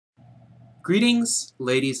Greetings,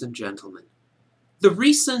 ladies and gentlemen. The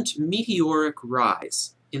recent meteoric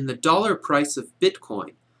rise in the dollar price of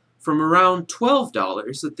Bitcoin from around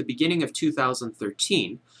 $12 at the beginning of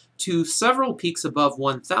 2013 to several peaks above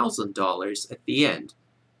 $1,000 at the end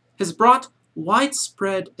has brought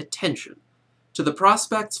widespread attention to the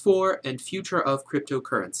prospects for and future of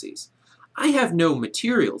cryptocurrencies. I have no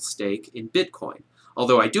material stake in Bitcoin,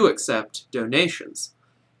 although I do accept donations,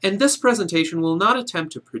 and this presentation will not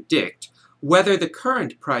attempt to predict whether the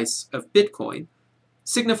current price of Bitcoin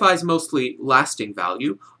signifies mostly lasting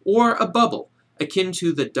value or a bubble akin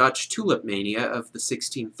to the Dutch tulip mania of the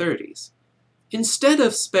 1630s. Instead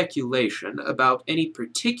of speculation about any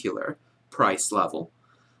particular price level,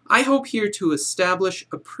 I hope here to establish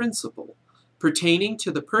a principle pertaining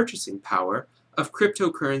to the purchasing power of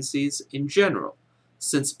cryptocurrencies in general,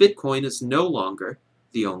 since Bitcoin is no longer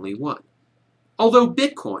the only one. Although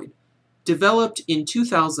Bitcoin, developed in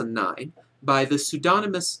 2009 by the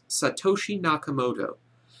pseudonymous Satoshi Nakamoto,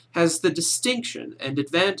 has the distinction and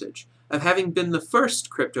advantage of having been the first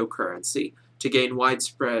cryptocurrency to gain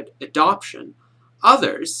widespread adoption,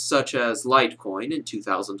 others, such as Litecoin in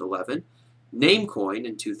 2011, Namecoin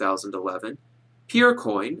in 2011,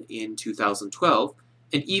 Peercoin in 2012,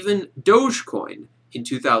 and even Dogecoin in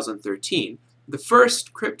 2013, the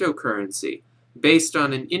first cryptocurrency based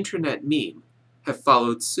on an internet meme, have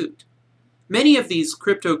followed suit. Many of these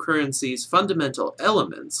cryptocurrencies' fundamental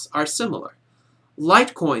elements are similar.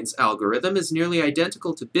 Litecoin's algorithm is nearly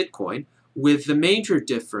identical to Bitcoin, with the major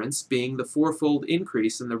difference being the fourfold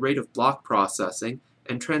increase in the rate of block processing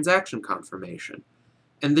and transaction confirmation.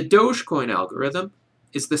 And the Dogecoin algorithm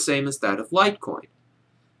is the same as that of Litecoin.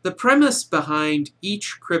 The premise behind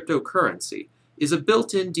each cryptocurrency is a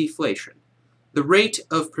built-in deflation. The rate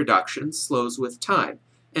of production slows with time,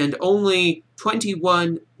 and only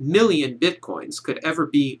 21 million bitcoins could ever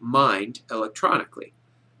be mined electronically.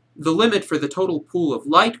 The limit for the total pool of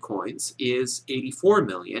Litecoins is 84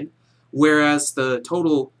 million, whereas the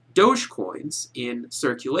total Dogecoins in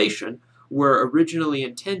circulation were originally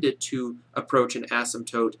intended to approach an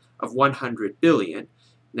asymptote of 100 billion.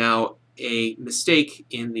 Now, a mistake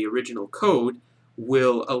in the original code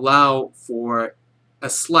will allow for a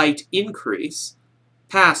slight increase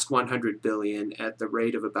past 100 billion at the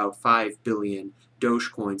rate of about 5 billion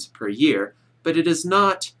Dogecoins per year, but it is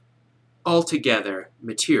not altogether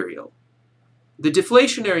material. The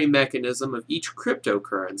deflationary mechanism of each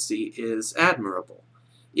cryptocurrency is admirable.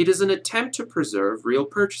 It is an attempt to preserve real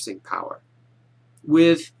purchasing power.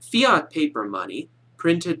 With fiat paper money,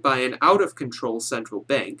 printed by an out-of-control central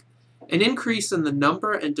bank, an increase in the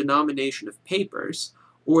number and denomination of papers,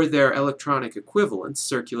 or their electronic equivalents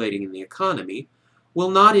circulating in the economy, will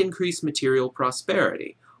not increase material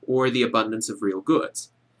prosperity or the abundance of real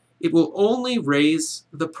goods. It will only raise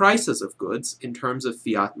the prices of goods in terms of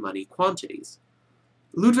fiat money quantities.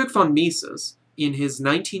 Ludwig von Mises, in his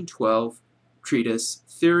 1912 treatise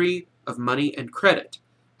Theory of Money and Credit,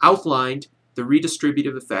 outlined the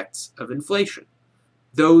redistributive effects of inflation.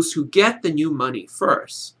 Those who get the new money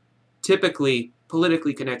first, typically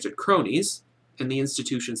politically connected cronies and the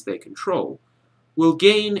institutions they control, will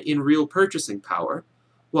gain in real purchasing power,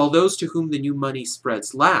 while those to whom the new money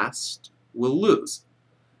spreads last will lose.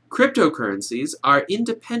 Cryptocurrencies are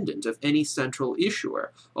independent of any central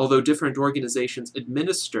issuer, although different organizations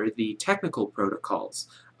administer the technical protocols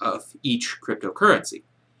of each cryptocurrency.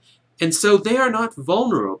 And so they are not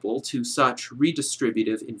vulnerable to such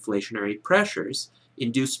redistributive inflationary pressures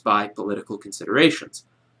induced by political considerations.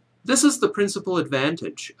 This is the principal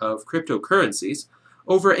advantage of cryptocurrencies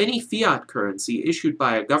over any fiat currency issued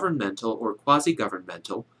by a governmental or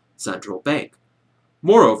quasi-governmental central bank.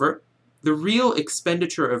 Moreover, the real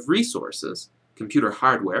expenditure of resources, computer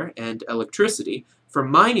hardware, and electricity for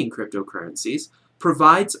mining cryptocurrencies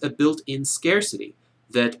provides a built-in scarcity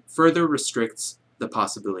that further restricts the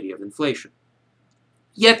possibility of inflation.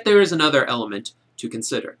 Yet there is another element to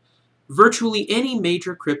consider. Virtually any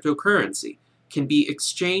major cryptocurrency can be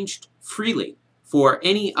exchanged freely for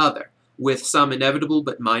any other, with some inevitable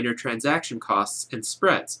but minor transaction costs and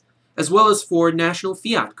spreads, as well as for national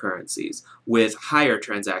fiat currencies, with higher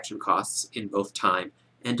transaction costs in both time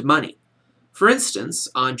and money. For instance,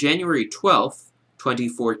 on January 12,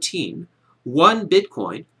 2014, one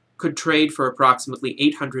Bitcoin could trade for approximately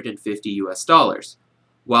 $850,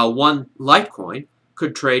 while one Litecoin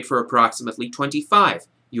could trade for approximately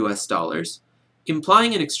 $25,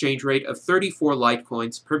 implying an exchange rate of 34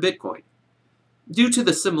 Litecoins per Bitcoin. Due to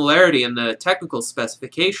the similarity in the technical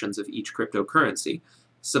specifications of each cryptocurrency,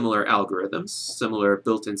 similar algorithms, similar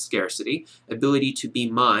built-in scarcity, ability to be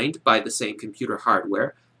mined by the same computer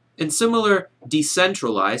hardware, and similar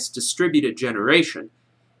decentralized distributed generation,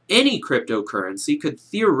 any cryptocurrency could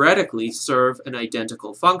theoretically serve an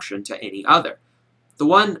identical function to any other. The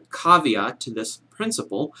one caveat to this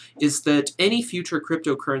principle is that any future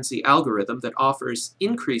cryptocurrency algorithm that offers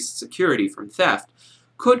increased security from theft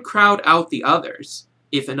could crowd out the others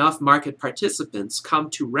if enough market participants come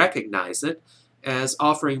to recognize it as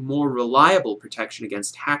offering more reliable protection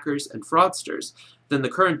against hackers and fraudsters than the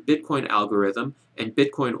current Bitcoin algorithm and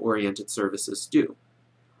Bitcoin-oriented services do.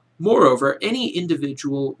 Moreover, any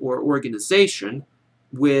individual or organization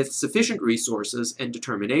with sufficient resources and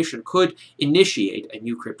determination could initiate a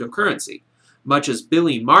new cryptocurrency, much as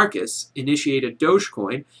Billy Marcus initiated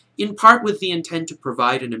Dogecoin in part with the intent to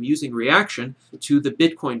provide an amusing reaction to the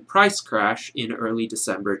Bitcoin price crash in early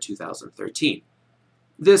December 2013.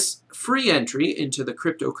 This free entry into the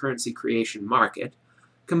cryptocurrency creation market,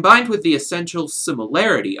 combined with the essential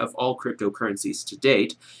similarity of all cryptocurrencies to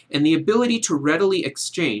date, and the ability to readily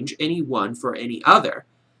exchange any one for any other,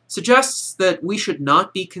 suggests that we should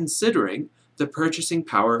not be considering the purchasing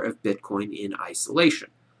power of Bitcoin in isolation.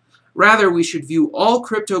 Rather, we should view all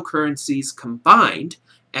cryptocurrencies combined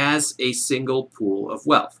as a single pool of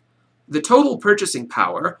wealth. The total purchasing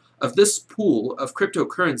power of this pool of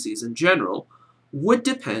cryptocurrencies in general would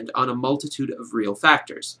depend on a multitude of real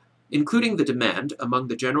factors, including the demand among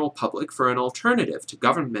the general public for an alternative to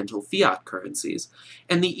governmental fiat currencies,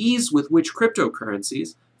 and the ease with which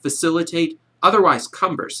cryptocurrencies facilitate otherwise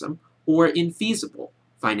cumbersome or infeasible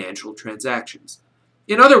financial transactions.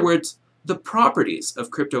 In other words, the properties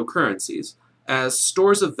of cryptocurrencies as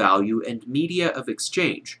stores of value and media of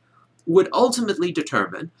exchange would ultimately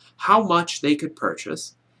determine how much they could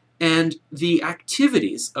purchase, and the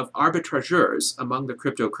activities of arbitrageurs among the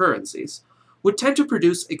cryptocurrencies would tend to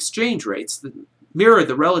produce exchange rates that mirror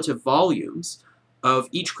the relative volumes of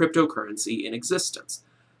each cryptocurrency in existence.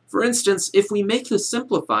 For instance, if we make the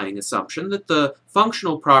simplifying assumption that the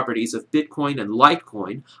functional properties of Bitcoin and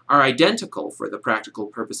Litecoin are identical for the practical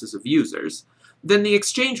purposes of users, then the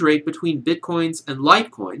exchange rate between Bitcoins and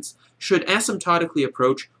Litecoins should asymptotically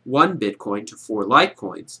approach 1 Bitcoin to 4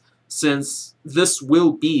 Litecoins, since this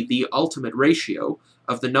will be the ultimate ratio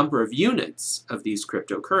of the number of units of these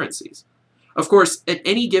cryptocurrencies. Of course, at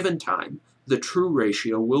any given time, the true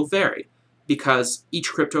ratio will vary, because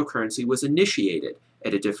each cryptocurrency was initiated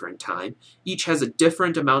at a different time, each has a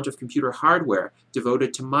different amount of computer hardware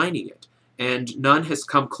devoted to mining it, and none has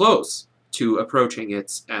come close to approaching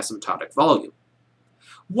its asymptotic volume.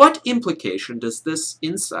 What implication does this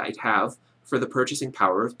insight have for the purchasing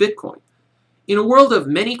power of Bitcoin? In a world of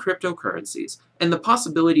many cryptocurrencies, and the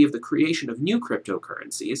possibility of the creation of new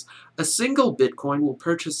cryptocurrencies, a single Bitcoin will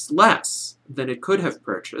purchase less than it could have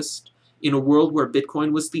purchased in a world where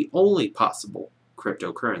Bitcoin was the only possible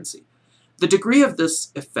cryptocurrency. The degree of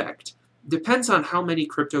this effect depends on how many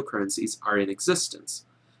cryptocurrencies are in existence.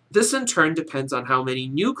 This in turn depends on how many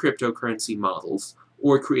new cryptocurrency models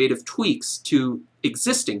or creative tweaks to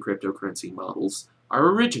existing cryptocurrency models are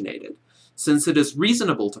originated, since it is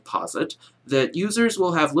reasonable to posit that users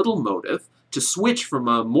will have little motive to switch from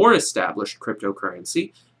a more established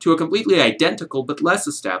cryptocurrency to a completely identical but less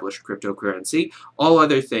established cryptocurrency, all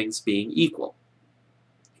other things being equal.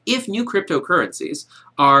 If new cryptocurrencies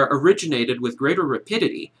are originated with greater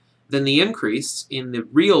rapidity than the increase in the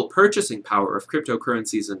real purchasing power of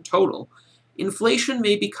cryptocurrencies in total, inflation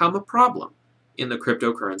may become a problem in the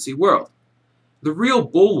cryptocurrency world. The real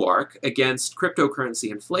bulwark against cryptocurrency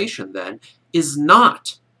inflation, then, is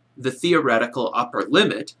not the theoretical upper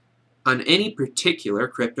limit on any particular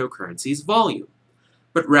cryptocurrency's volume,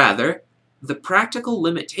 but rather the practical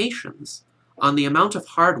limitations on the amount of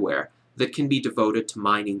hardware that can be devoted to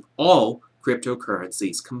mining all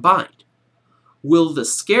cryptocurrencies combined. Will the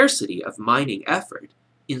scarcity of mining effort,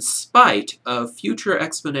 in spite of future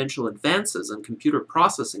exponential advances in computer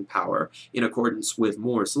processing power in accordance with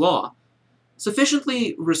Moore's law,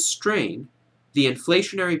 sufficiently restrain the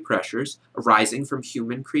inflationary pressures arising from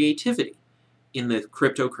human creativity in the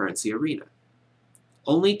cryptocurrency arena?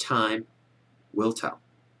 Only time will tell.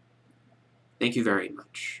 Thank you very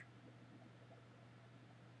much.